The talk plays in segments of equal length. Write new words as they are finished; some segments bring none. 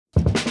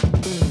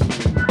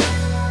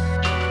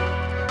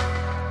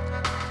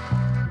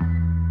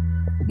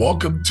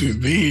Welcome to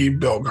the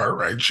Bill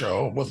Cartwright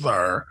Show with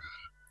our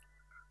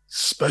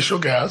special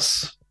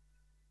guest,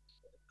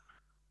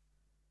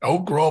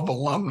 Oak Grove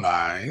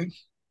alumni,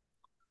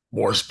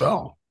 Morris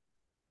Bell.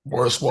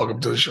 Morris, welcome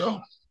to the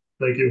show.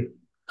 Thank you.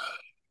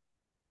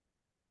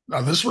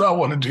 Now, this is what I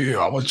want to do.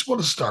 I just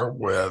want to start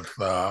with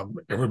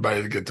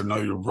everybody to get to know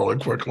you really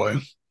quickly.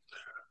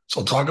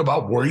 So talk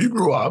about where you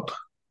grew up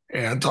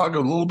and talk a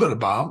little bit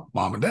about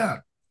mom and dad.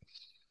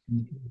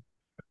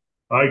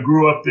 I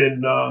grew up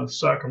in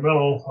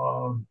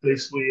Sacramento,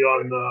 basically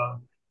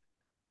on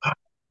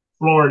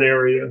Florida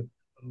area.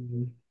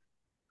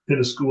 Did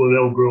a school in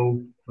Elk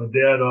Grove. My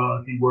dad,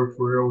 he worked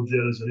for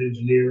Aerojet as an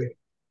engineer.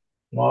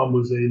 Mom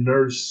was a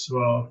nurse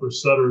for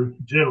Sutter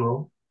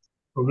General.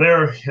 From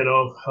there, they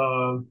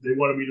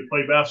wanted me to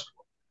play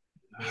basketball.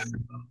 And,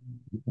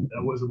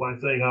 that wasn't my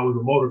thing. I was a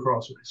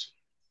motocross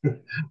racer.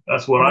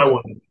 That's what I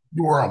wanted.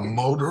 You were a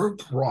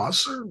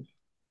motocrosser?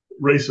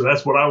 Racer.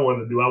 That's what I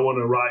wanted to do. I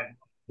wanted to ride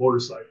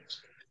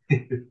motorcycles.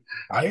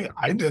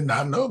 I did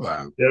not know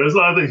that. Yeah, there's a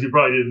lot of things you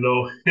probably didn't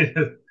know.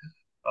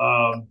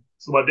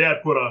 So my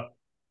dad put a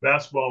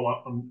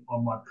basketball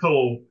on my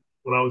pillow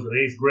when I was in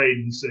eighth grade,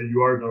 and he said,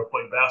 "You are going to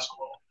play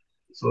basketball."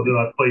 So then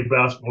I played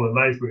basketball in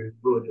ninth grade.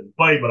 Really didn't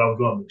play, but I was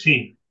on the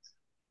team.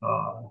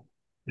 And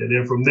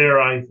then from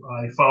there, I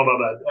found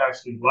out I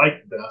actually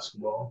liked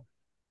basketball,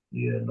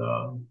 and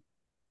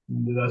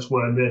that's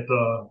when I met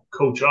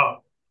Coach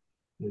Opp.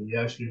 And he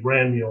actually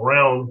ran me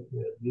around,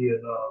 and me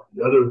and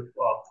the other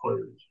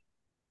players.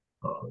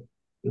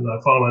 And I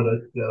found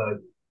out that I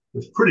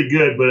was pretty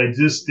good, but I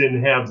just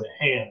didn't have the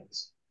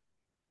hands.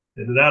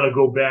 And then that'll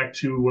go back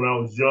to when I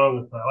was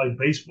young. I liked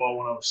baseball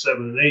when I was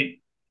 7 and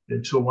 8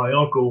 until my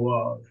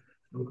uncle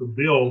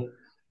Bill,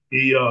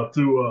 he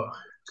threw a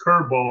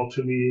curveball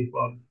to me.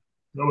 I'm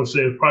going to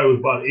say it probably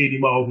was about 80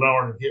 miles an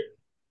hour and hit me.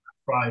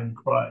 Cried and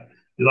cried.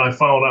 And I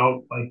found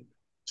out like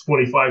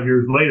 25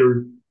 years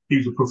later, he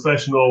was a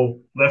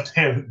professional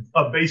left-handed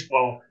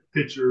baseball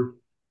pitcher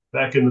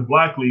back in the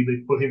Black League.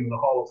 They put him in the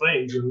Hall of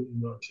Fame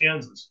in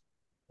Kansas.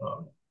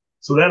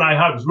 So then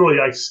I was really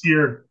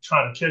scared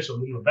trying to catch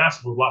him.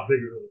 Basketball was a lot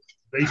bigger than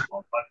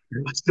baseball, but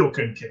I still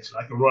couldn't catch it.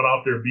 I could run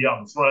out there and be out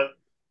in front,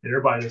 and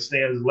everybody in the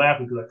stands is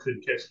laughing because I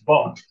couldn't catch the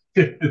ball.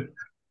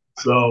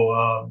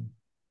 So,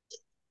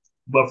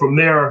 but from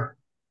there,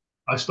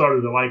 I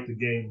started to like the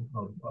game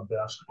of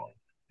basketball.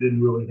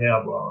 Didn't really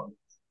have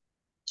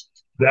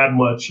that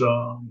much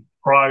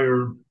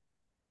prior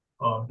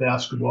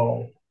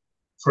basketball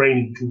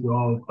training because I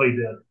only played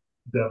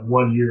that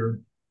 1 year.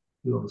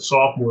 The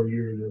sophomore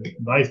year, the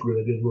ninth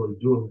grade, I didn't really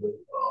do anything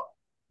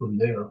from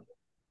there.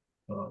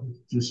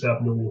 Just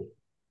happened to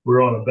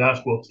we're on a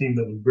basketball team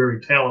that was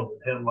very talented,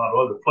 had a lot of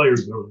other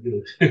players that were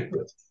good.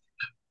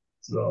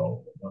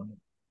 So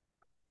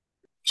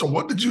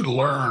what did you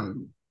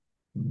learn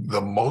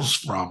the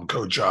most from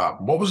Coach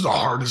Opp? What was the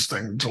hardest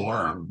thing to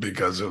learn?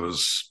 Because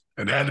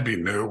it had to be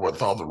new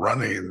with all the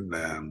running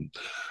and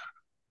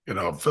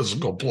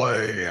physical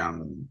play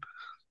and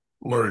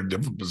learning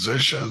different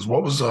positions.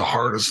 What was the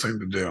hardest thing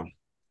to do?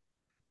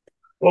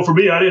 Well, for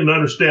me, I didn't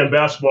understand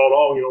basketball at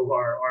all.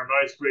 Our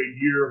ninth grade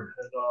year,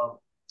 and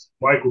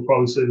Mike will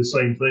probably say the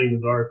same thing.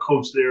 As our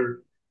coach there,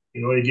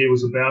 he gave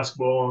us a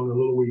basketball, and a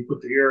little where you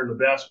put the air in the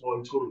basketball.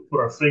 He told us to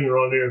put our finger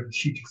on there and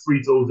shoot your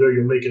free throws there.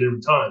 You'll make it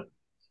every time.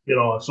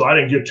 So I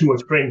didn't get too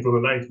much training from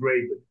the ninth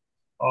grade.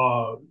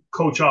 But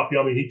Coach Opp,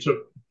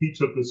 he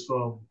took us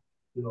from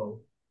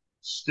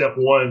step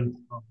one.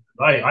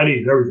 I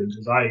needed everything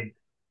because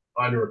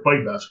I never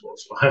played basketball,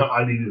 so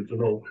I needed to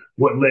know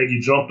what leg he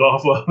jumped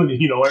off of, and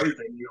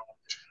everything.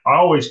 I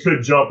always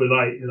could jump, and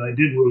I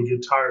didn't really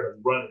get tired of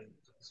running.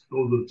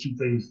 Those are the two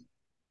things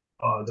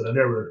that I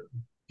never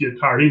get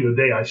tired. Even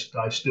today, I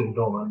still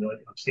don't.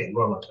 I can't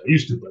run like I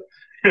used to, but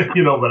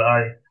but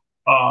I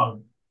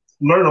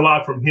learned a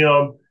lot from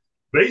him.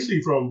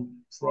 Basically,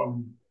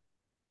 from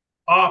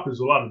Opp is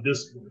a lot of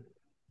discipline.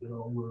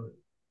 We're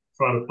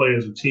trying to play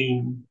as a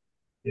team.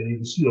 And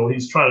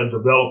he's trying to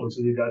develop us.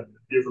 And you got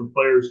different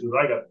players because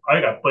I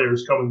got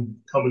players coming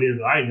in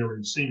that I ain't never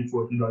even seen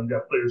before. You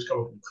got players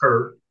coming from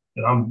Kerr,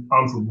 and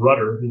I'm from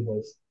Rudder.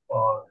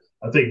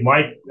 I think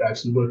Mike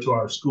actually went to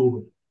our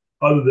school.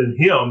 But other than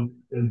him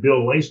and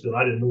Bill Langston,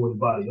 I didn't know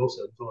anybody else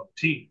that was on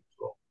the team.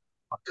 So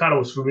I kind of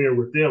was familiar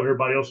with them.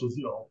 Everybody else was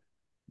new.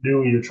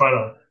 You're trying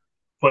to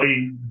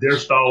play their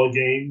style of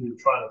game. You're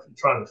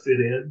trying to fit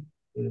in,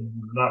 and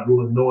not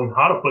really knowing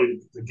how to play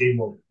the game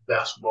of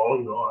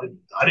basketball.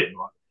 I didn't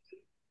know.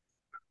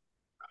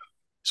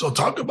 So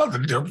talk about the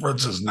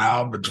differences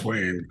now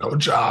between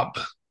Coach Opp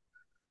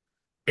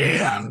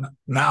and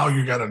now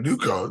you got a new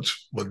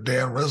coach with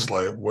Dan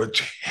Risley,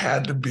 which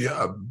had to be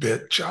a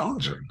bit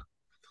challenging.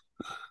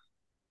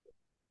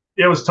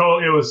 It was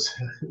told. It was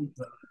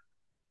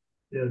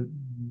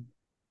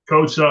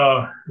Coach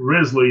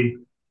Risley.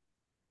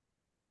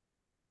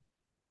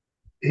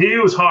 He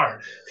was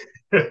hard.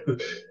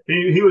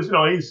 he was,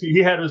 he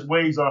had his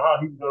ways on how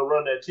he was going to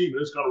run that team.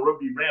 It's going to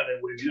be ran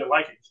that way. He didn't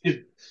like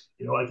it.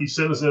 Like he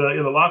sent us in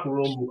the locker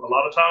room a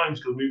lot of times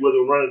because we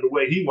wasn't running the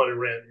way he wanted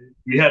ran.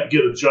 We had to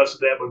get adjusted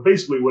to that. But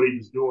basically, what he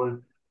was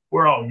doing,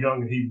 we're all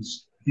young, and he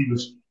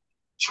was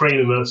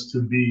training us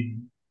to be.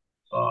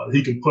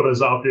 He could put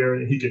us out there,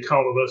 and he could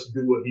count on us to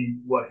do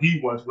what he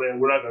wants ran.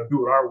 We're not going to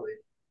do it our way.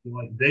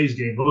 Like today's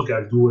game, those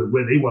guys do it the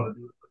way they want to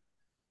do it.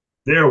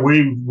 There,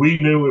 we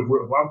knew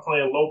if I'm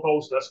playing low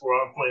post, that's where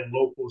I'm playing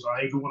low post.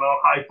 I ain't going out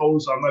high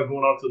post. I'm not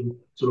going out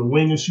to the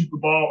wing and shoot the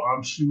ball.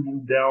 I'm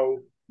shooting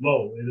down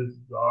low. And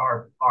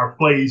our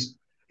plays,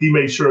 he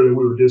made sure that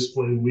we were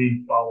disciplined.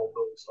 We followed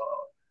those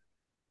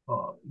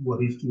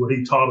what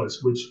he taught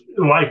us, which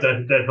in life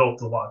that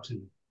helped a lot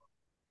too.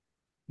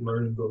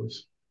 Learning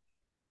those,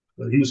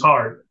 but he was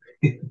hard.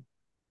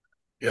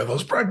 Yeah,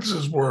 those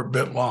practices were a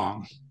bit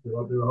long. They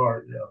were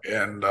hard,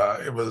 yeah. And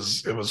it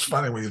was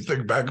funny when you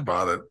think back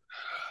about it,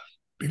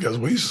 because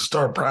we used to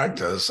start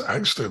practice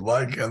actually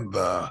like in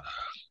the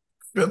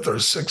 5th or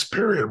 6th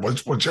period,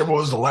 whichever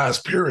was the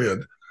last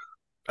period.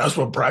 That's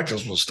when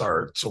practice will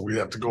start. So we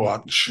have to go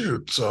out and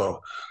shoot.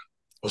 So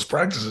those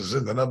practices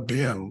ended up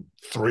being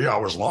 3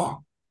 hours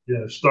long.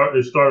 Yeah, it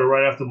started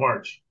right after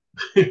March.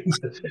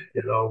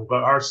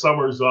 But our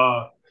summers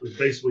was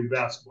basically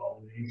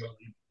basketball.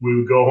 We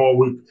would go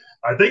home.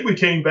 I think we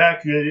came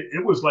back.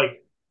 It was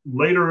like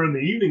later in the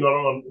evening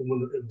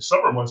in the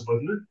summer months,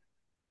 wasn't it?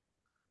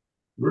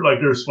 We were like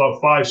there's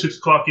about 5, 6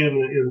 o'clock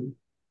in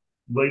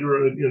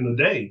later in the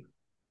day.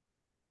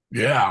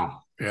 Yeah,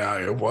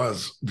 it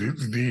was.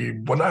 The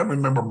what I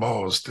remember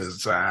most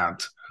is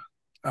that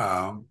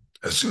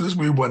as soon as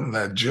we went in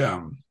that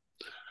gym,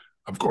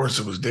 of course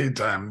it was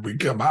daytime. We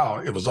come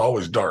out, it was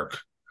always dark.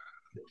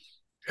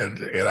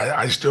 And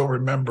I still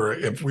remember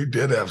if we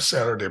did have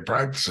Saturday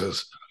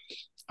practices,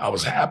 I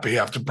was happy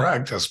after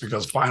practice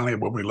because finally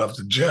when we left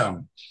the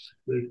gym,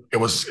 it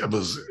was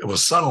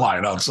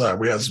sunlight outside.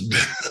 We had some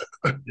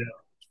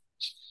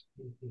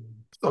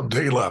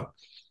daylight.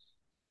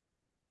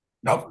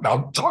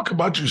 Now talk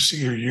about your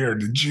senior year.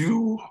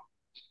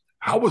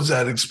 How was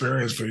that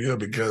experience for you?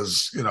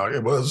 Because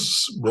it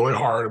was really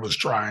hard. It was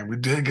trying. We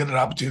did get an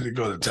opportunity to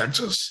go to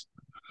Texas.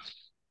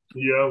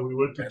 Yeah, we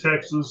went to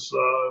Texas.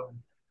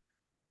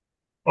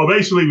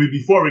 Basically,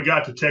 before we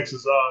got to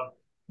Texas,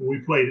 when we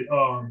played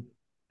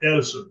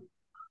Edison,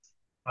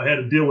 I had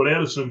to deal with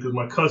Edison because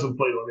my cousin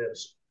played on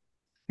Edison.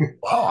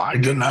 Wow, I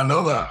did not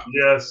know that.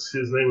 Yes,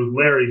 his name was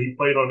Larry. He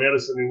played on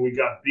Edison, and we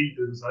got beat.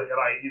 If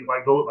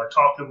I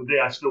talk to him today,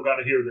 I still got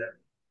to hear that.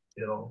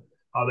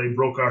 How they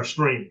broke our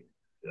string.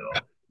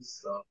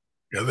 So.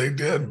 Yeah, they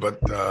did, but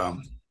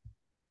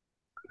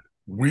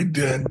we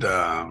did.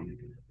 I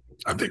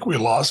think we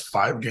lost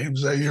 5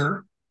 games that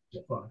year.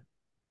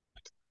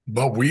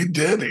 But we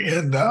did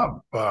end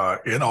up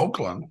in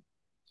Oakland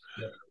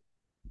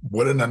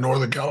winning the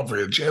Northern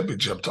California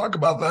Championship. Talk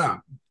about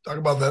that. Talk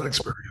about that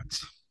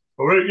experience.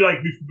 Well,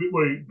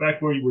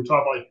 back where you were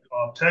talking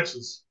about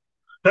Texas.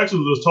 Texas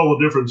was a total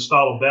different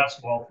style of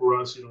basketball for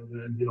us.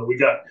 We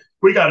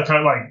got to kind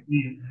of like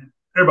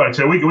everybody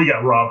tell we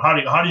got robbed.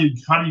 How do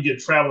you get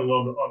traveling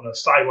on the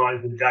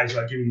sidelines when the guys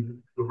not giving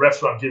you the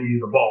refs not giving you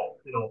the ball?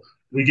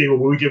 We gave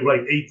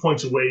like 8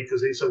 points away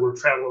because they said we're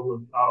traveling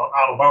with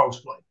out of bounds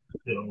play.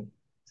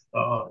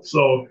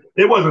 So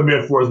it wasn't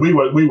meant for us. We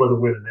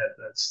wasn't winning that.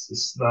 That's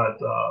just not.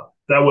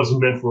 That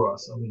wasn't meant for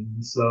us. I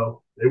mean,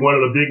 so they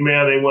wanted a big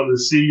man. They wanted to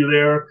see you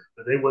there,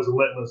 but they wasn't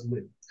letting us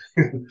win.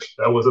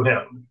 That wasn't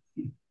happening.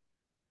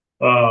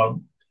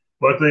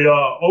 But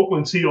the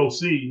Oakland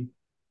TOC,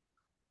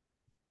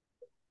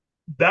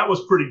 that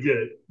was pretty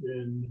good,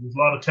 and there's a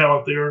lot of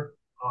talent there.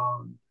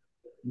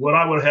 What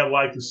I would have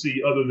liked to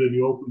see, other than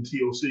the Oakland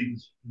TOC,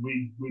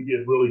 we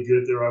did really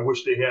good there. I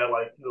wish they had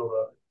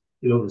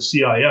the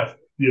CIF,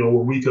 where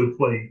we could have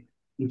played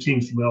the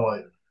teams from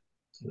LA.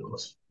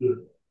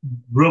 To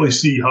really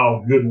see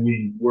how good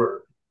we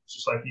were. It's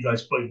just like you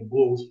guys played the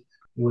Bulls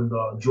when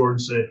Jordan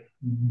said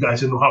you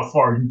guys didn't know how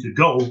far you could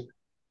go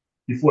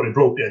before they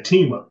broke that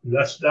team up. And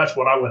that's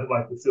what I would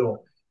like to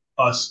feel,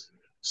 us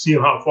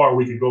seeing how far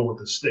we could go with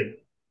the state.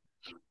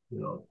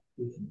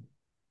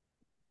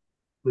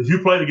 If you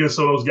played against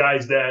some of those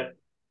guys that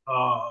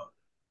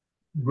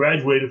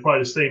graduated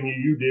probably the same year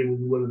you did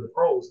when you went in the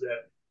pros,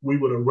 that we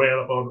would have ran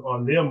up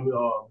on them.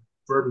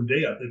 Bourbon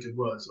Day, I think it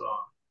was.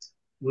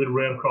 We'd have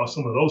ran across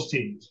some of those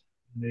teams.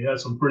 And they had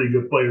some pretty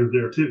good players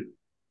there too.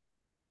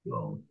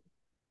 Well,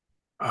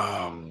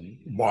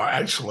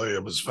 actually,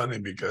 it was funny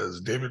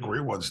because David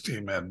Greenwood's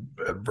team at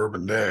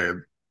Bourbon Day,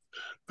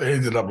 they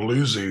ended up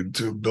losing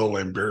to Bill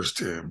Lambert's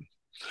team.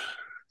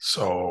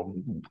 So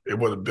it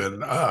would have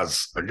been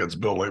us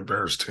against Bill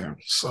Lambert's team.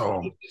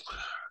 So,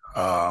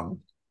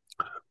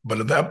 but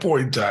at that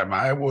point in time,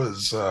 I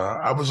was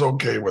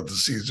okay with the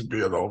season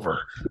being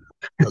over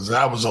because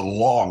that was a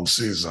long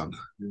season.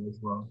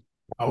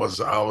 I was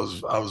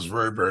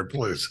very, very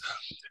pleased.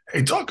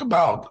 Hey, talk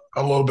about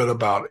a little bit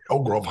about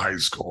Elk Grove High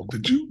School.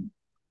 Did you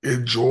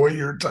enjoy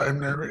your time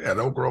there at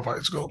Elk Grove High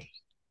School?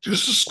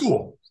 Just the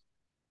school?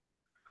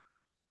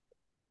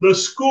 The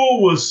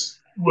school was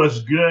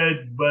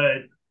good,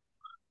 but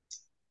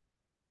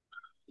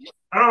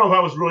I don't know if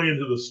I was really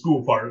into the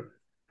school part of it.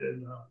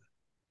 And,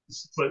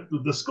 but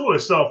the school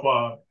itself,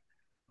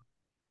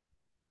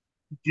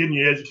 getting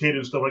you educated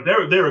and stuff like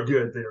that, they were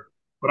good there.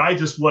 But I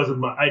just wasn't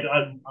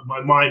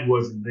my mind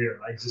wasn't there.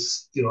 I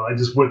just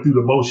went through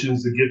the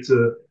motions to get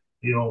to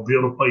be able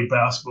to play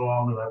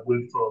basketball, and I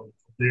went from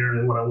there.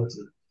 And when I went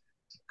to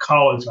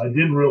college, I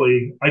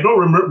don't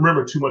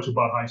remember too much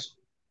about high school.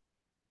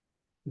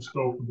 Just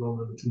don't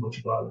remember too much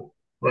about it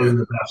other Yeah,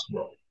 than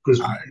basketball because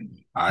I,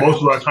 I,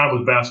 most of our time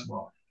was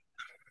basketball.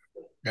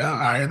 yeah,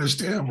 I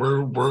understand.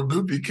 We're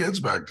goofy kids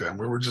back then.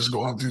 We were just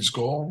going through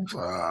school.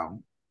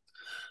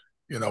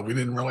 We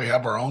didn't really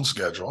have our own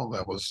schedule.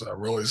 That was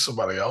really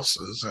somebody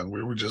else's, and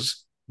we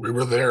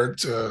were there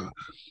to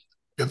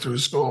get through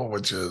school,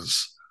 which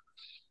is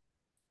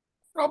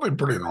probably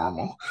pretty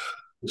normal.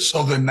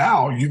 So then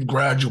now you've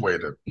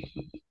graduated.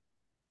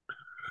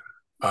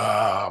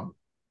 Uh,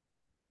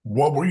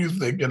 what were you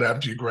thinking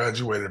after you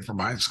graduated from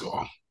high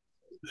school?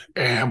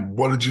 And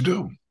what did you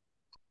do?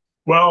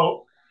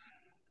 Well,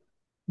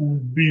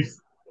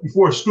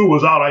 before school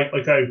was out, I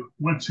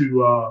went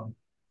to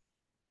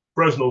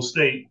Fresno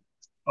State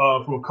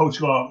from Coach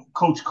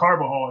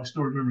Carbajal. I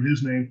still remember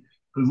his name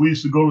because we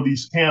used to go to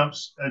these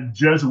camps at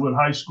Jesuit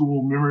High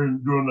School. Remember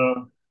during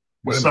the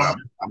Wait a summer?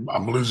 minute,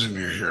 I'm losing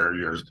you here.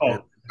 You're Oh,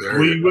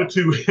 there. You we go. went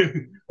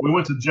to we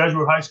went to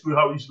Jesuit High School.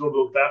 How we used to go to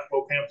those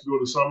basketball camps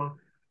during the summer.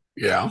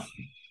 Yeah.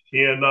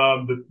 And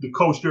the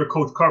coach there,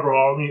 Coach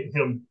Carbajal,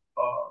 him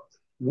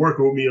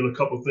working with me on a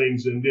couple of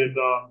things, and then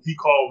he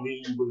called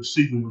me when the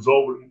season was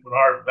over, when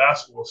our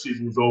basketball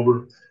season was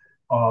over,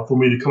 for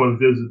me to come and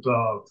visit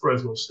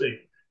Fresno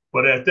State.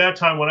 But at that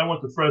time, when I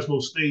went to Fresno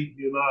State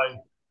and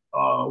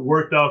I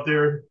worked out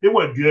there, it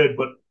went good.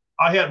 But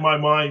I had my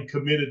mind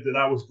committed that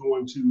I was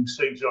going to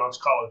St. John's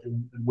College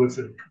in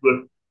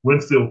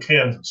Winfield,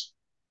 Kansas,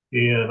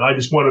 and I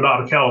just wanted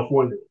out of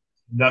California.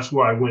 And that's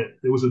where I went.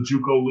 It was a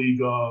JUCO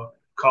league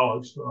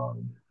college.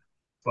 So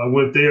I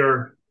went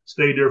there,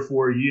 stayed there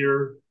for a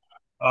year.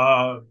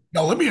 Now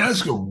let me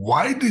ask you,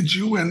 why did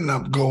you end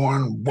up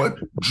going? What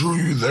drew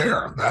you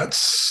there?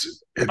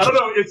 That's I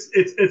don't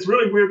interesting. know. It's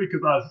really weird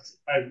because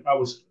I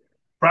was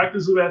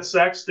practicing at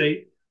Sac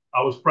State.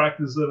 I was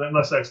practicing at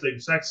not Sac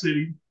State, Sac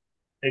City,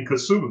 and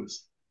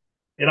Cosumnes,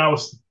 and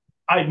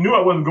I knew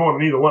I wasn't going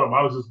to either one of them.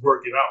 I was just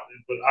working out,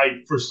 but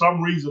for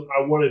some reason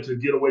I wanted to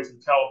get away from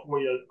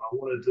California.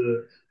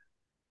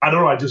 I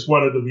don't know. I just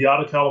wanted to be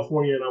out of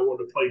California, and I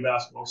wanted to play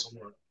basketball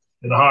somewhere.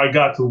 And how I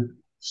got to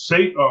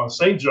St.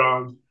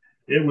 John's,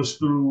 it was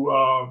through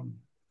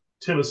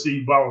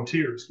Tennessee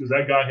Volunteers because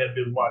that guy had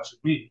been watching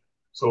me.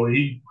 So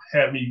he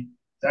had me,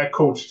 that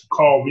coach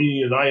called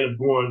me, and I ended up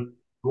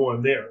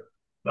going there.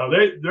 Now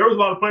there was a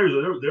lot of players.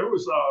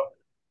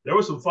 There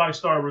was some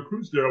 5-star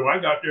recruits there. When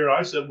I got there,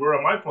 I said, "Where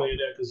am I playing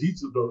at?" Because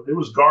it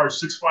was guard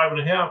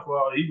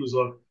 6'5.5". He was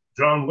a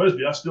John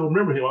Wesby. I still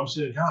remember him. I'm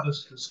saying, God,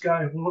 this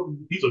guy, well,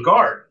 he's a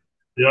guard.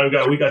 We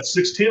got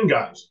 6'10"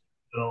 guys.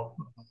 You know,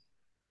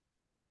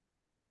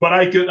 but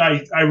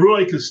I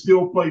really could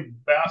still play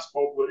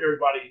basketball with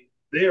everybody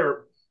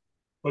there.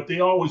 But they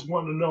always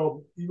wanted to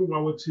know, even when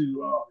I went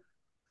to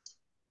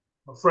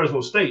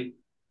Fresno State,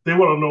 they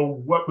want to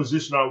know what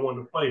position I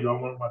wanted to play. Do I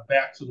want my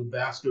back to the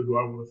basket, or do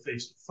I want to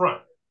face the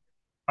front?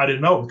 I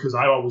didn't know because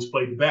I always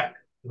played the back.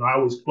 I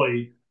always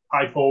played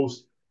high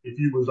post. If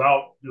you was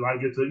out, I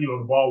get to,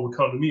 the ball would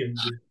come to me, and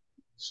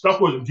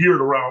stuff wasn't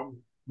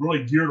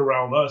really geared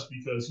around us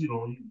because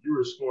you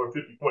were scoring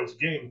 50 points a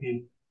game. I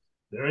mean,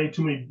 there ain't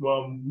too many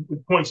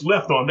points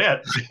left on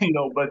that,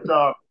 But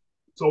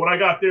so when I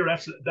got there,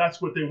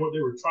 that's what they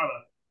were trying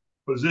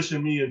to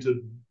position me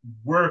into.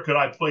 Where could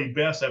I play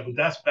best at? But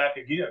that's back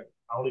again.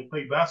 I only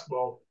played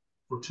basketball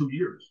for 2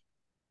 years,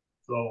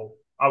 so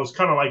I was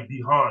kind of like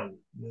behind,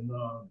 and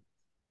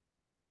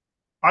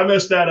I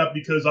messed that up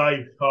because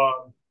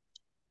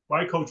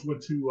my coach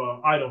went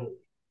to Idaho,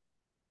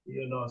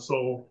 and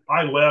so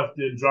I left,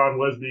 and John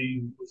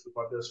Wesby, which was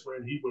my best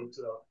friend, he went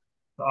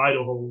to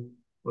Idaho,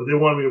 but they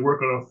wanted me to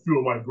work on a few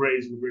of my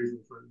grades. My grades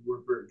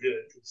weren't very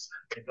good because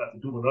I got to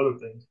doing other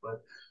things.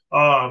 But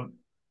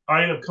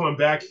I ended up coming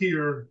back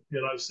here,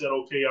 and I said,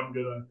 okay, I'm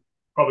gonna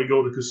probably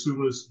go to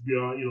Cosumnes,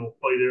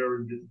 play there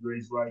and get the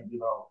grades right.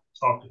 I'll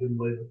talk to him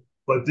later.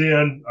 But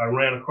then I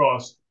ran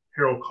across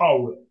Harold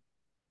Caldwell,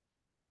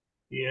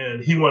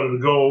 and he wanted to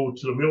go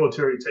to the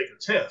military to take a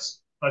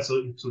test. I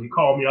said, so he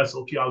called me. I said,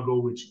 okay, I'll go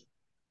with you.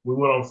 We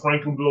went on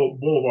Franklin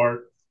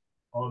Boulevard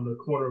on the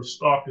corner of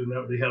Stockton.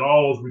 They had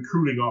all those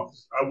recruiting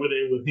offices. I went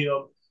in with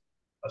him.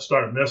 I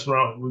started messing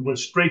around. We went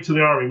straight to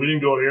the Army. We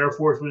didn't go to the Air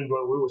Force. We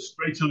went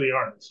straight to the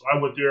Army. So I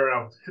went there,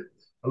 and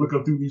I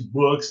looking through these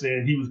books,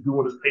 and he was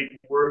doing his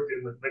paperwork.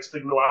 And the next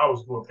thing you know, I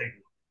was doing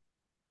paperwork.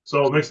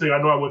 So next thing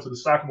I know, I went to the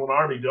Sacramento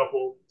Army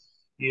Depot,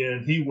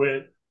 and he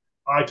went.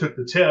 I took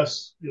the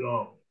test.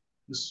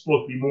 This is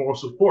supposed to be moral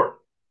support.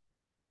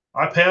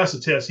 I passed the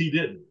test. He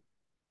didn't.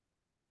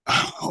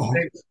 Oh,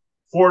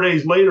 4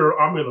 days later,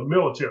 I'm in the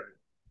military.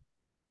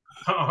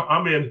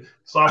 I'm in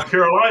South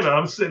Carolina.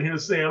 I'm sitting here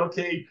saying,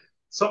 okay,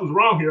 something's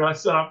wrong here. I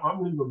said,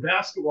 I'm leaving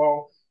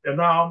basketball, and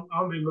now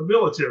I'm in the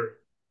military.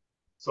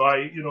 So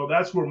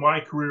that's where my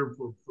career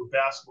for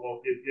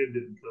basketball it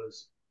ended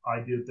because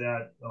I did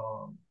that.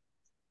 I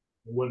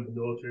went in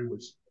the military,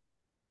 which,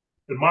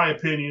 in my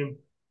opinion,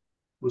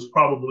 was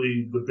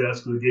probably the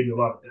best because it gave me a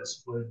lot of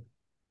discipline.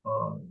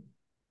 Um,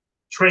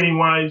 Training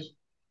wise,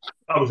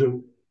 I was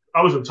in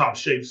I was in top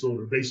shape, so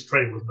the basic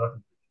training was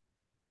nothing.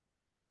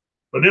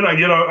 But then I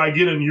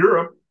get in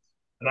Europe,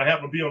 and I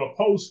happened to be on a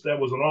post that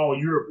was an all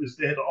Europe.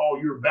 They had an all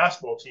Europe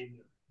basketball team.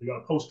 They got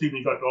a post team, and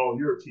you got the all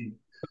Europe team.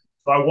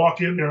 So I walk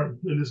in there,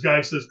 and this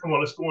guy says, "Come on,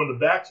 let's go in the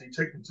back." So he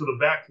takes me to the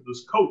back to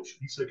this coach.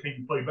 He said, "Can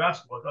you play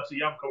basketball?" I said,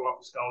 "Yeah, I'm coming off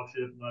a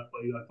scholarship, and I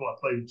played. I thought I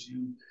played with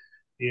you."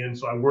 And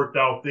so I worked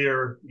out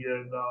there,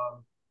 and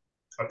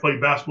I played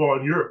basketball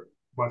in Europe.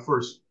 My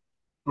first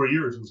 3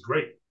 years it was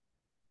great.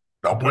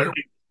 Now,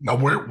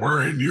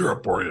 where in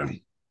Europe were you?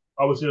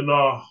 I was in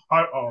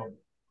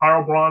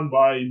Heilbronn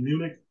by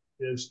Munich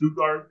and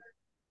Stuttgart.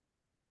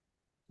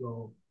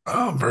 So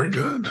Oh, very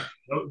good.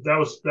 that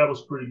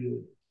was pretty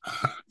good.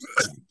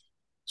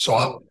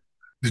 So,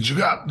 did you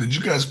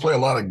guys play a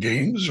lot of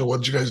games, or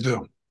what did you guys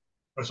do?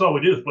 That's all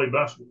we did is play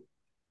basketball.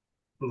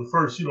 For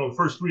the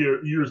first 3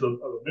 years of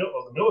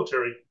the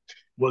military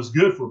was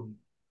good for me.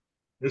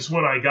 It's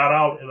when I got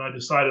out and I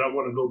decided I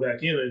want to go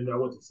back in, and I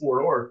went to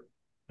Fort Ord,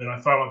 and I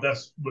found out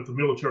that's what the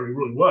military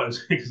really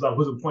was because I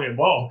wasn't playing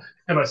ball,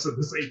 and I said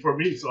this ain't for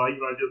me. So I did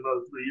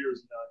another 3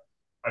 years,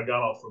 and I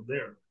got off from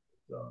there.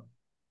 Uh,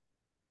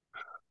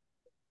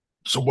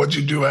 So, what'd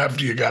you do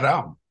after you got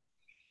out?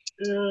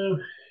 and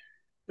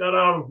got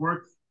out of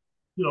work,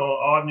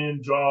 odd and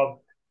end job.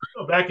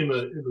 Back in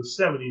the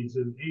 70s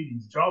and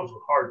 80s, jobs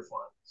were hard to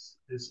find.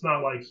 It's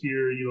not like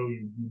here,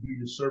 you do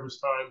your service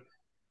time.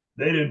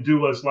 They didn't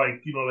do us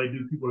like they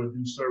do people that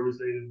do service.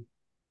 They didn't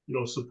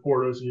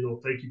support us.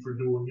 Thank you for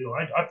doing.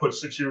 I put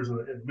 6 years in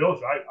the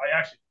military. I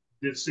actually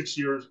did 6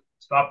 years,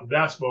 stopped the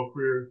basketball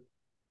career,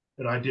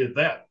 and I did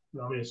that.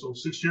 I mean, so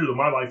 6 years of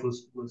my life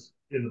was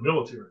in the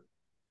military.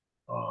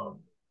 Um,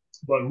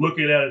 but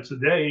looking at it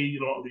today,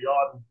 the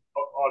odd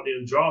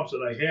end jobs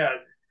that I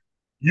had,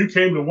 you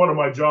came to one of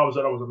my jobs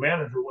that I was a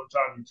manager one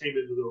time. You came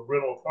into the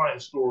rental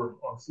appliance store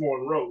on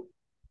Florin Road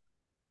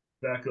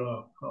back.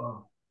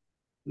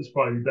 This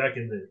probably back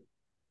in the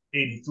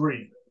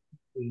 '83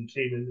 when you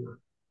came in there.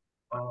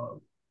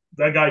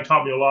 That guy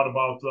taught me a lot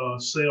about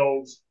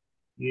sales,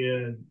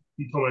 and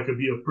he told me I could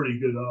be a pretty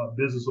good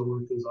business owner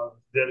because I was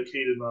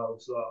dedicated and I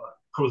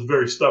was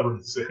very stubborn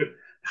and said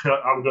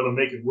I'm going to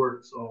make it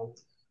work. So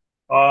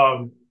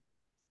um,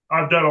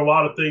 I've done a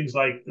lot of things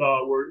like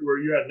where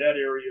you're at in that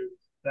area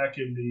back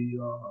in the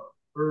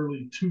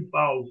early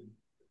 2000s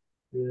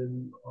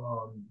in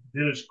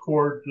Village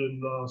Court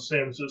in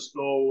San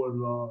Francisco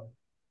and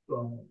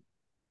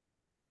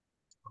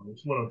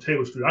it's one on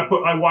Taylor Street. I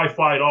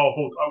Wi-Fi'd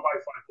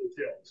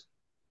hotels,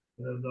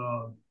 and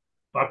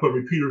I put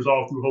repeaters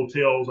all through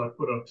hotels. I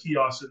put a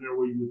kiosk in there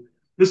where you would.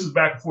 This is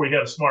back before you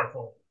had a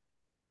smartphone.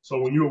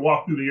 So when you would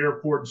walk through the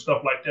airport and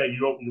stuff like that,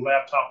 you'd open your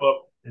laptop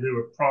up and it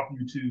would prompt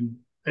you to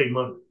pay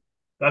money.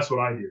 That's what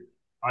I did.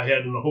 I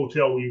had in the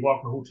hotel, when you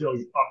walk in the hotel,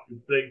 you pop your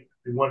thing,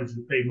 they wanted you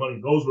to pay money.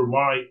 Those were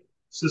my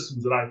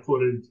systems that I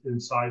put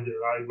inside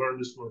there. I learned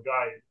this from a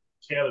guy in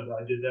Canada.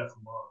 I did that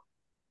from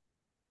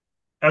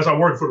as I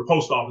worked for the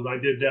post office. I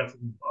did that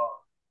from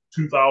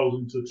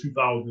 2000 to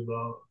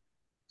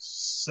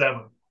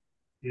 2007.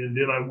 And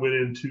then I went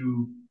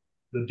into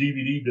the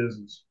DVD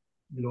business,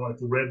 like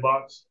the Red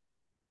Box.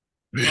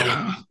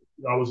 Yeah.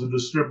 I was a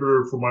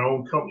distributor for my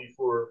own company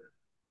for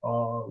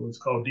what's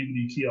called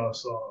DVD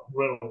kiosk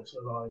rentals.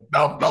 And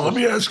Now let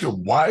me ask you,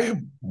 why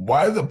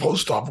the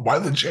post office? Why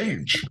the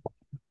change?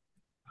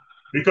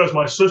 because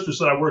my sister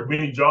said I worked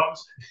many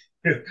jobs.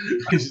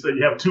 She said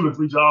you have 2 or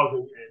 3 jobs,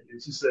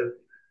 and she said,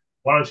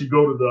 why don't you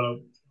go to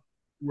the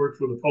work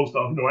for the post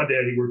office? No, my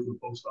daddy worked for the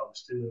post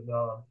office too, and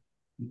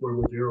before he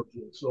went to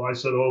Aerojet. So I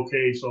said,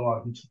 okay. So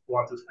I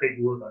bought this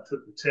paperwork. I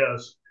took the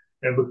test,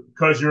 and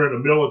because you're in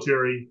the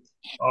military,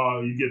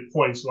 you get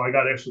points. So I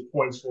got extra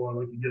points for it.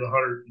 Like you get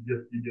 100,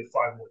 you get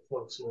 5 more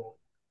points. So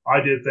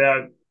I did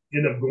that.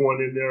 Ended up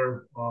going in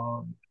there,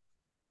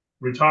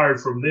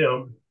 retired from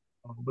them,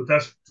 but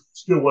that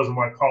still wasn't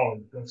my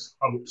calling.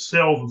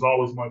 Sales was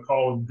always my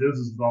calling.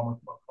 Business was always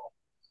my calling.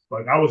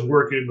 Like I was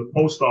working in the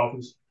post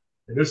office,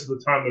 and this is the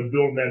time of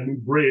building that new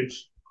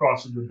bridge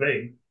crossing the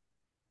bay.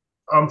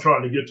 I'm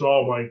trying to get to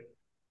all my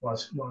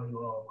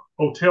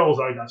hotels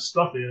I got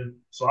stuff in.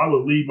 So I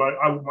would leave my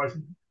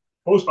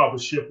post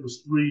office shift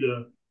was 3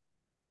 to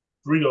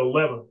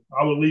 11.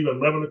 I would leave at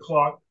 11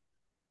 o'clock,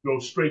 go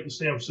straight to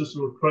San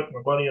Francisco to collect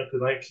my money up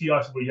because I had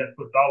kiosks where you had to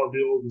put dollar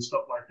bills and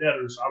stuff like that.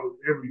 And so I would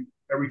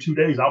every 2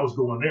 days I was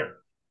going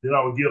there. Then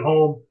I would get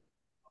home,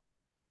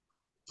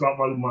 drop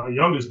my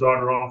youngest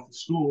daughter off to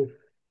school.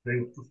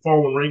 The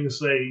phone would ring and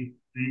say,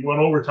 "Do you want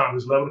overtime?"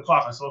 It's 11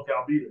 o'clock. I said, "Okay,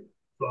 I'll be there."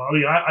 So I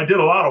mean, I did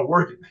a lot of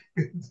work.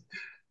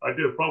 I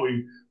did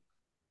probably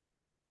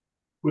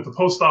with the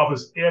post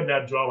office and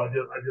that job. I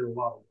did a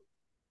lot of work.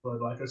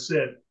 But like I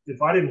said,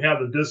 if I didn't have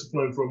the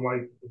discipline from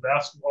like the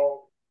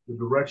basketball, the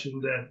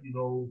direction that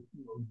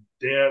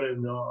Dan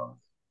and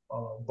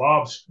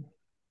Bob's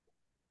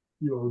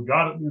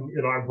got it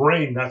in our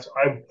brain, that's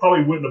I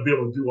probably wouldn't have been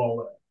able to do all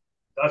that.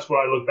 That's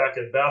why I look back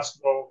at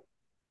basketball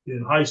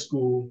in high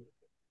school.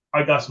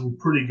 I got some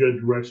pretty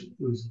good direction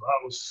because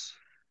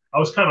I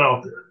was kind of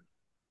out there.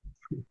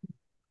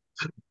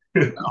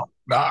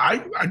 Now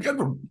I get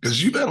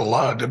because you've had a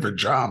lot of different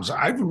jobs.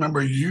 I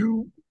remember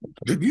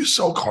did you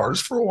sell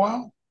cars for a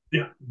while?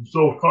 Yeah,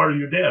 so Carter,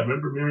 your dad.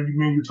 Remember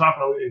you were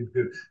talking.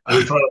 I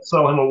was trying to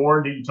sell him a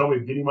warranty. You told me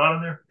to get him out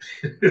of there.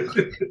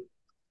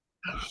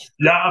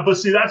 Yeah, but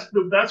see,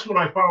 that's when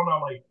I found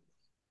out like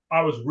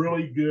I was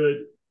really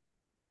good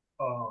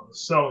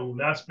selling. And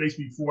that's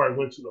basically before I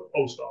went to the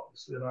post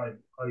office, and I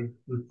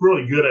was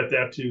really good at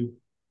that too.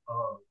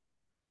 Uh,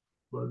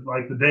 but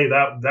like today,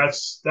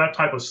 that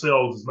type of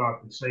sales is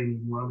not the same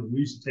anymore. I mean, we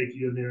used to take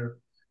you in there,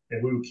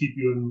 and we would keep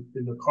you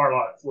in the car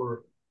lot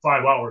for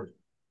 5 hours,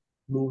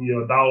 move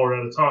you $1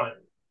 at a time.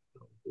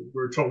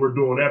 We're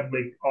doing that to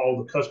make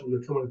all the customers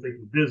that come in think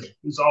we're busy. It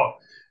was all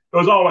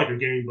like a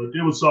game, but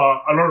it was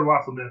I learned a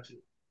lot from that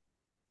too.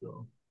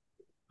 So.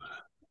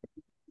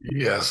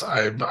 Yes,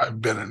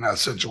 I've been in that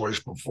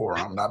situation before.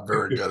 I'm not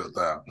very good at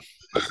that.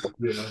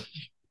 Yeah.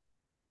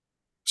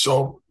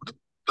 So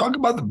talk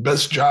about the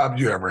best job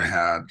you ever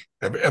had,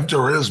 if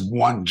there is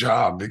one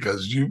job,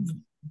 because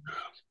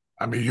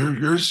I mean,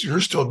 you're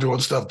still doing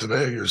stuff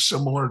today. You're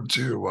similar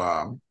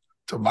to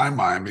my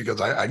mind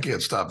because I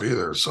can't stop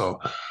either. So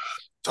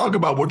talk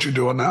about what you're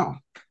doing now.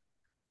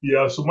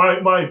 Yeah. So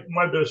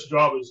my best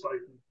job is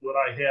like what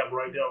I have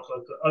right now.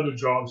 Because the other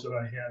jobs that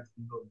I had,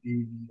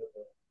 the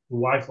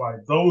Wi-Fi,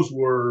 those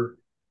were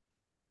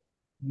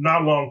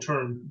not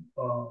long-term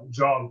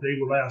jobs. They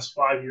would last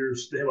 5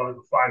 years. They have like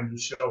a 5 year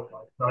shelf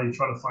life. Now you're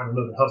trying to find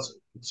another hustle.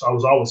 So I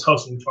was always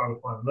hustling, trying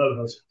to find another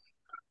hustle.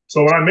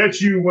 So when I met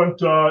you,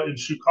 went in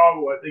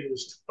Chicago, I think it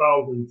was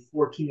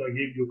 2014. I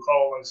gave you a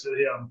call. I said,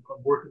 "Hey, I'm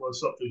working on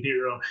something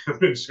here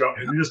in Chicago,"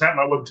 and it just happened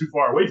I wasn't too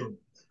far away from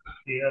it.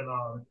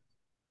 And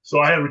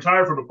so I had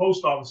retired from the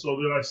post office. So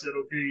then I said,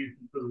 okay,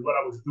 because of what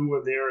I was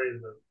doing there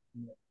and the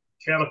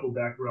mechanical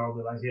background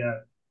that I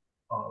had,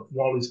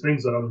 all these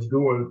things that I was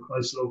doing, I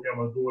said, okay, I'm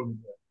going to go into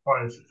the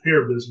appliance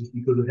repair business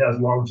because it has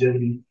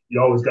longevity.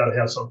 You always got to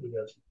have something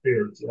that's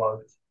repaired. So I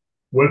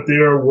went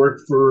there,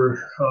 worked for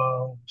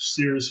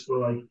Sears for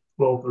like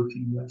 12,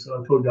 13 months. And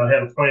I told you I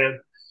had a plan.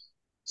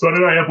 So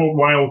then I opened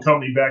my own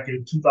company back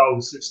in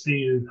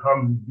 2016. And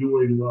I'm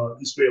doing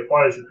East Bay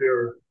appliance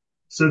repair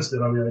since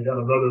then. I mean, I got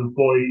another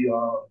employee.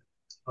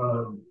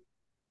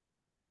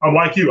 I'm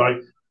like you.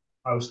 I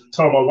was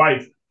telling my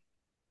wife,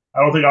 I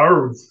don't think I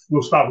ever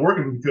will stop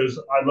working because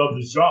I love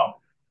this job.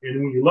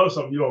 And when you love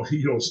something,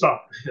 you don't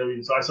stop. I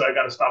mean, so I said I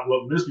got to stop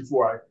loving this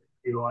before I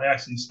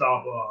actually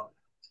stop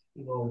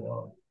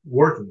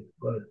working.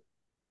 But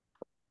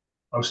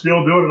I'm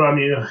still doing it. I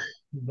mean, I'm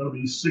gonna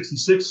be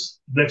 66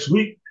 next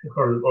week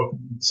or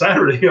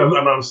Saturday, and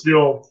I'm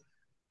still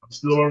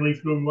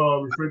underneath them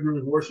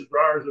refrigerators, washers,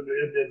 dryers, and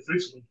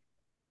fixing them.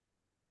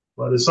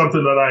 But it's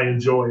something that I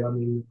enjoy. I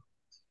mean,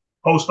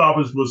 post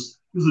office was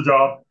a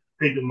job,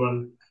 taking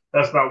money.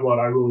 That's not what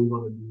I really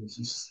want to do.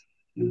 It's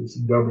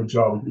a government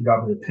job. It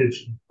got me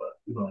attention, but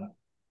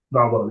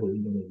not what I really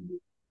want to do.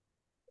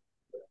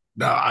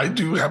 Now I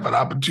do have an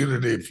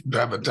opportunity to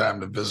have a time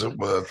to visit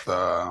with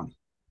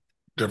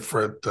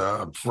different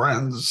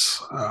friends.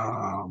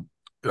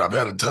 I've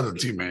had a ton of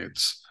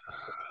teammates.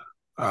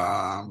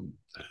 Um,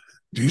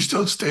 do you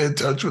still stay in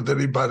touch with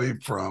anybody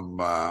from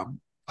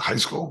high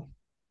school,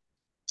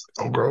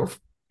 Oak Grove?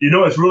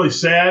 It's really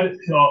sad.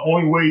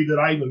 Only way that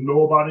I even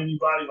know about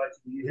anybody, like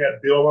you had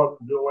Bill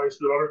Wayne's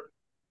daughter.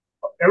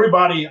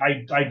 Everybody,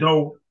 I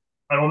don't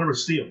ever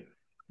see them.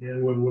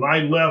 And when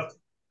I left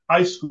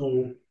high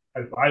school,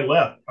 I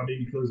left. I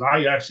mean, because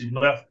I actually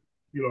left,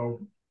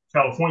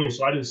 California,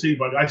 so I didn't see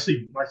anybody. I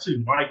see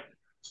Mike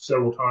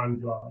several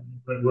times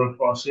that run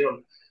across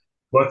him,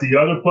 but the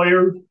other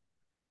players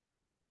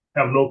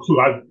have no clue.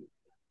 I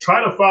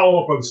try to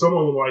follow up on some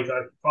of them, like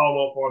I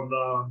follow up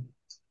on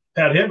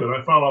Pat Hemmon.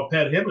 I found out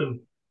Pat Hemmon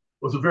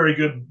was a very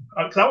good.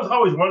 Because I was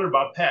always wondering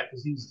about Pat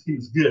because he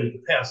was good. He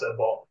could pass that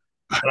ball,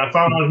 and I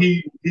found out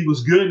he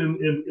was good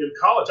in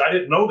college. I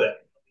didn't know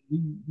that.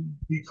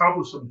 He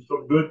accomplished some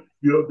good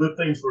good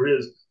things for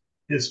his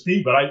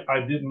speed, but I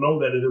didn't know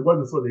that. And it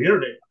wasn't for the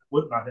internet, I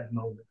would not have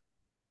known that.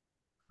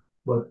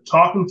 But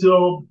talking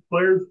to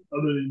players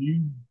other than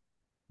you,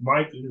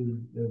 Mike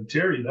and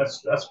Terry,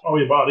 that's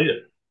probably about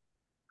it.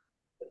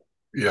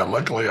 Yeah,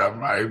 luckily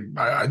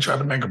I try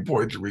to make a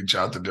point to reach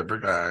out to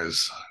different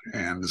guys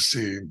and to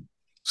see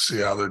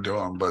how they're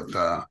doing, but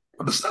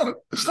it's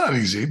not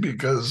easy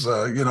because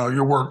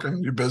you're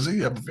working, you're busy,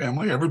 you have a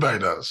family, everybody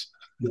does.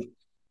 Yeah.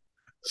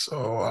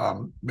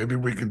 So maybe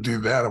we can do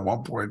that at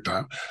one point in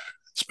time.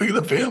 Speaking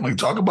of family,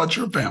 talk about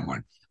your family.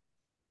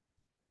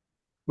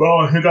 Well,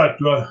 I got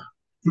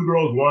two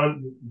girls.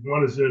 One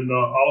is in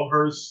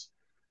Olivehurst.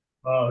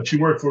 She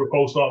worked for the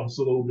post office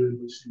a little bit,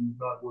 but she's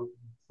not working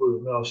for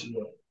them now. She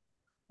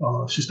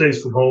She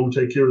stays from home,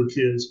 take care of the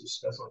kids. She's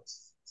got like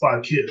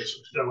 5 kids.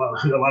 She's got a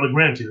lot of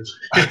grandkids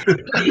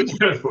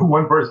for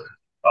one person.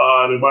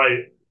 And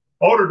my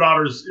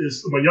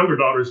my younger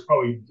daughter is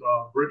probably,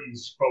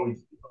 Brittany's probably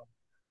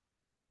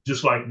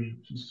just like me.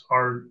 She's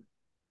hard.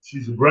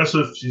 She's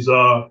aggressive. She's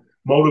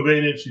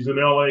motivated. She's in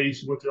LA.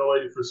 She went to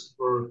LA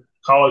for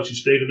college. She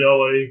stayed in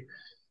LA.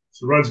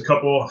 She runs a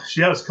couple.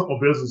 She has a couple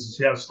of businesses.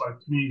 She has like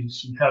me.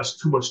 She has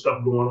too much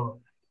stuff going on,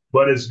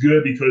 but it's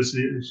good because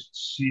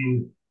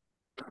she's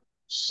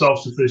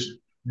self-sufficient.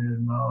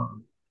 And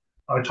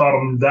I taught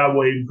them that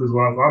way because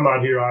when I'm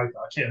not here, I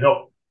can't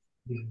help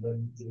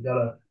them. They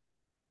gotta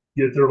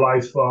get their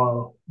life,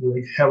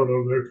 they have it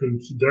under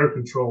their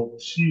control.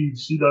 She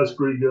does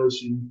pretty good.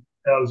 She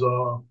has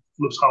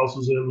flips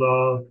houses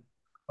in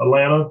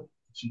Atlanta.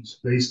 She's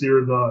based here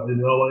in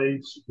LA.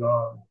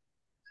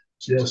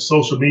 She has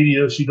social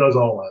media. She does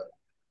all that.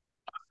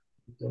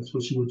 That's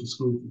what she went to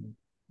school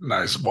for.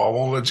 Nice. Well, I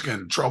won't let you get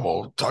in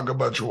trouble. Talk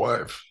about your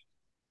wife.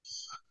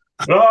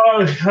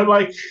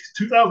 Like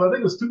 2000, I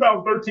think it was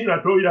 2013.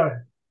 I told you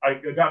I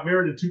got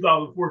married in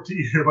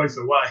 2014. Everybody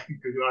said why?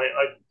 Because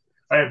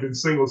I have been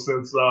single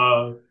since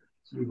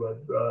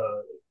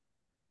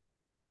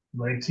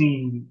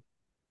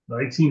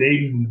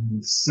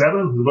 1987.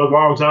 It was a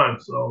long time.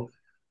 So,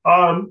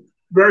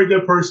 very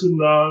good person.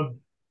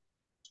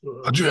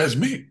 How'd you guys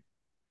meet?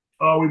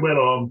 We went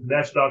on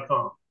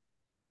Match.com.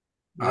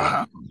 Yeah.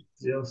 Uh-huh.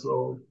 Yeah.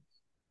 So,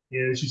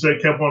 and she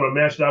said, kept on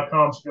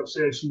Match.com. She kept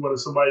saying she wanted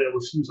somebody that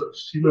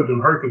she lived in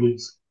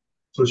Hercules.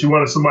 So she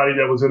wanted somebody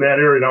that was in that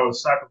area. That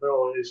was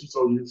Sacramento. And she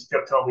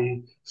kept telling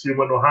me she didn't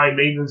want no high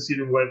maintenance. She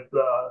didn't want,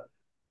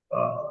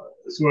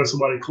 she wanted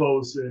somebody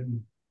close.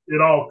 And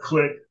it all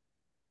clicked.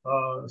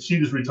 She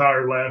just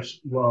retired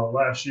last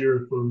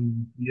year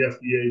from the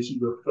FDA.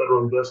 She's a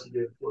federal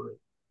investigator for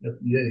the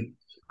FDA.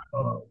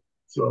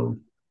 So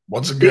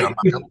once again, I'm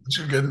not gonna let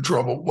you get in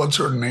trouble. What's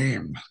her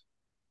name?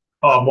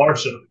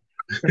 Marsha.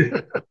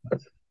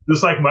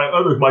 Just like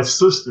my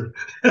sister.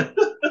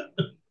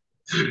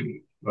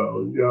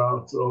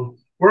 Yeah, so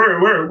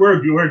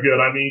we're good.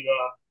 I mean,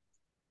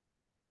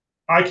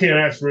 I can't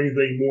ask for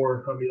anything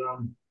more. I mean,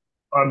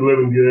 I'm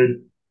living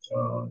good.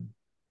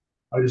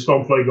 I just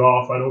don't play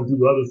golf. I don't do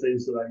the other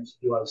things that I used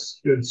to do. I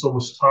spend so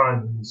much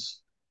time in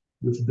this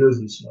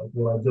business. Like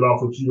when I get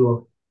off with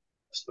you,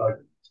 I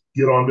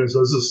get on this.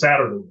 This is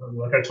Saturday. I mean,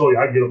 like I told you,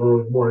 I get up early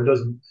in the morning.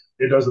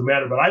 It doesn't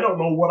matter. But I don't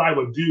know what I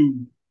would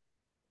do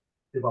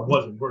if I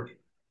wasn't working.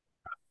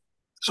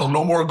 So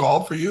no more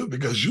golf for you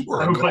because you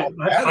were I a golf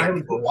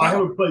addict for a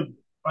while.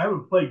 I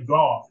haven't played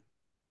golf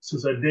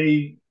since that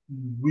day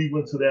we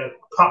went to that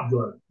Top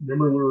Gun.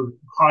 Remember, we were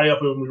high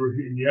up and we were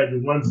and you had your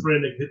one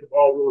friend that hit the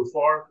ball really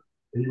far,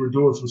 and you were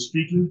doing some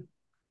speaking.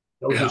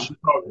 That was in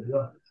Chicago.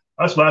 Yeah,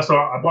 that's the last time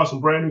I bought some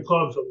brand new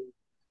clubs. So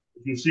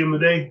if you see them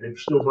today, they're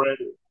still brand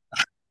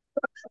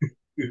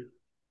new.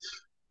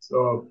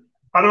 So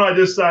I don't know. I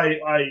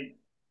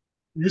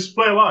used to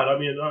play a lot. I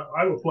mean,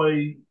 I would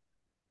play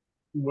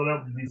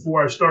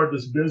before I started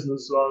this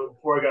business.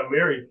 Before I got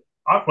married,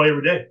 I play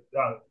every day.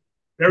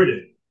 Every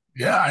day.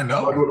 Yeah, I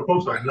know. I go to the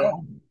post office. I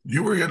know.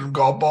 You were getting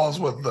golf balls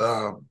with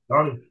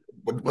Donnie.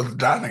 With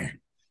Donnie.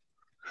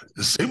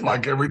 It seemed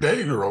like every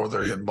day you were over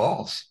there hitting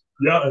balls.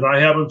 Yeah, and I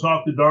haven't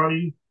talked to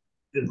Donnie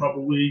and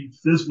probably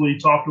physically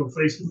talked to him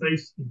face to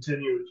face in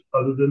 10 years,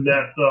 other than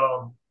that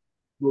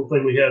little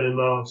thing we had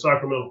in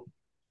Sacramento.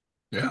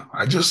 Yeah,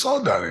 I just saw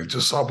Donnie.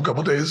 Just saw him a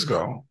couple of days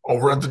ago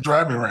over at the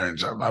driving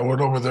range. I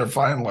went over there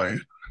finally.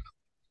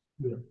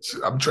 Yeah.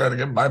 I'm trying to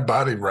get my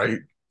body right.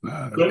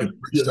 It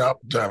reached out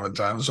from time to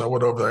time, so I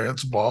went over there, hit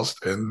some balls,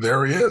 and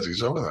there he is.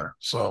 He's over there.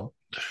 So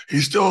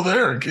he's still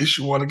there in case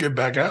you want to get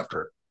back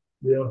after it.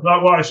 Yeah,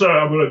 not what I said.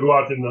 I'm going to go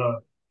out and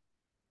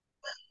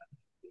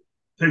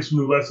take some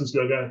new lessons.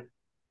 I got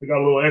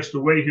a little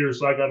extra weight here,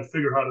 so I got to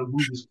figure how to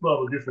move this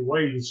club a different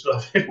way and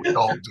stuff. We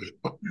all do.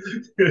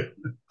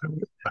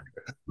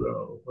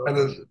 So,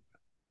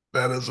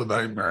 that is a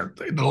nightmare.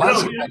 The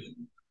last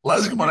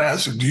thing I want to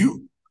ask you, do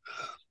you?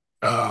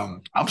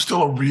 I'm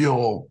still a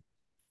real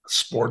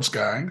sports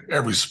guy,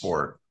 every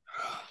sport.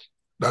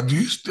 Now, are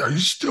you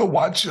still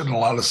watching a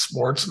lot of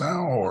sports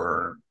now,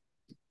 or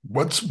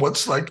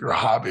what's like your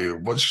hobby?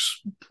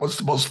 What's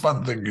the most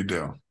fun thing you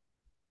do?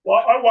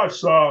 Well, I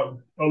watch a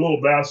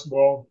little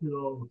basketball.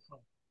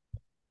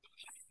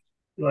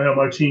 I have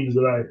my teams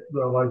that I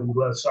like. I'm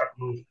glad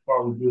Sacramento's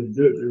probably doing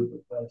good there,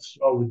 but that's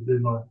always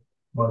been my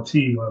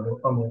team.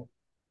 I'm a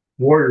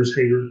Warriors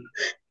hater.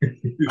 Any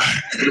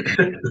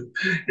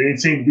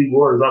team beat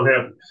Warriors, I'm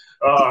happy.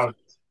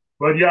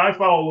 But yeah, I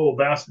follow a little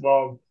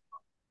basketball.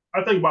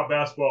 I think about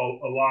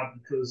basketball a lot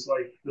because,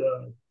 like,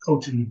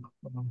 coaching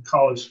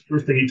college,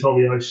 first thing he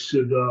told me I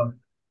should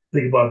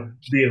think about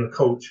being a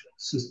coach,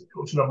 assistant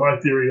coach. Now, my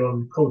theory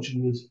on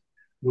coaching is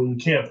when you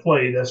can't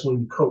play, that's when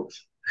you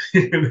coach.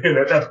 And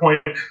at that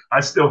point, I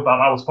still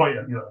thought I was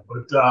playing,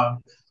 But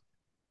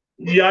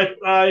yeah,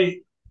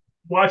 I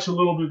watch a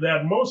little bit of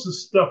that. Most of the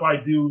stuff I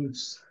do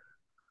is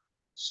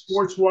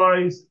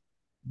sports-wise,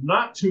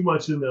 not too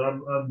much in there.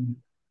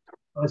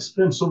 I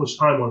spend so much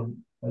time on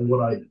and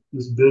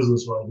this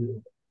business right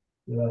here.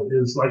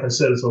 It's like I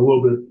said, it's a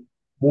little bit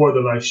more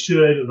than I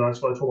should, and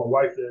that's why I told my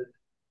wife that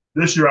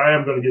this year I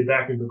am going to get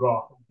back into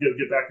golf,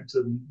 get back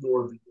into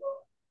more of the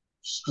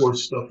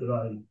sports stuff that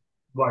I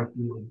like.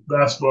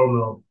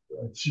 Basketball,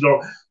 no, she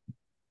don't.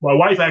 My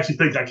wife actually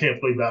thinks I can't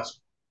play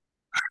basketball.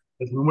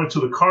 If we went to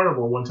the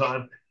carnival one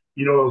time,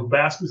 those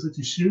baskets that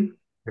you shoot,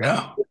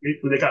 Yeah.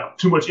 they got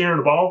too much air in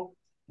the ball.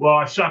 Well,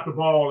 I shot the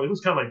ball. It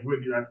was kind of like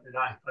windy, and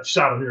I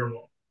shot an air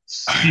ball.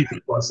 She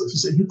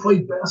said, "You play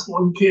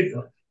basketball, you can't."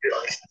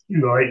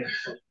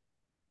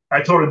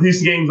 I told her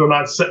these games are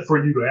not set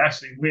for you to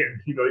actually win.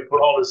 You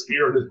put all this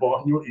air in this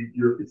ball. If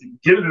you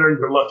get it there,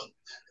 you're lucky.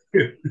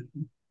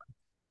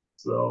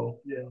 So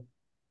yeah.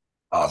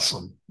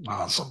 Awesome.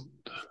 Awesome.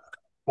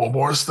 Well,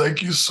 Morris,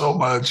 thank you so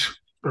much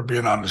for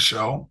being on the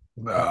show.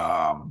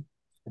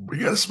 We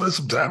got to spend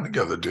some time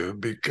together,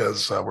 dude,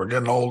 because we're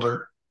getting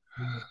older.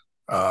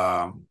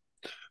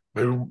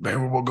 Maybe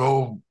we'll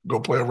go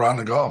play a round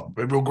of golf.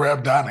 Maybe we'll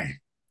grab Donnie.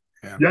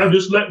 And, yeah,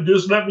 just let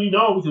me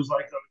know, because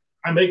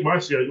I make my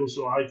schedule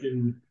so I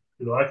can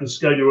I can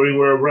schedule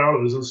anywhere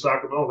around. It is in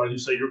Sacramento, like you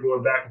say, you're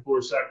going back and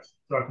forth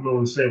Sacramento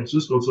and San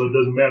Francisco, so it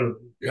doesn't matter.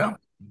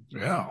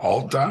 Yeah,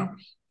 all the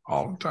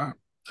time.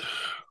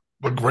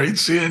 But great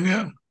seeing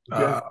you.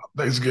 Okay.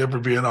 Thanks again for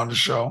being on the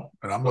show,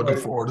 and I'm looking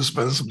forward to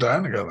spending some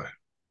time together.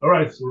 All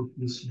right, so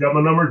just got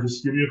my number.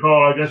 Just give me a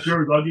call. I got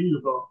yours. I'll give you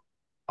a call.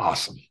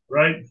 Awesome.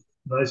 Right.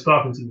 Nice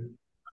talking to you.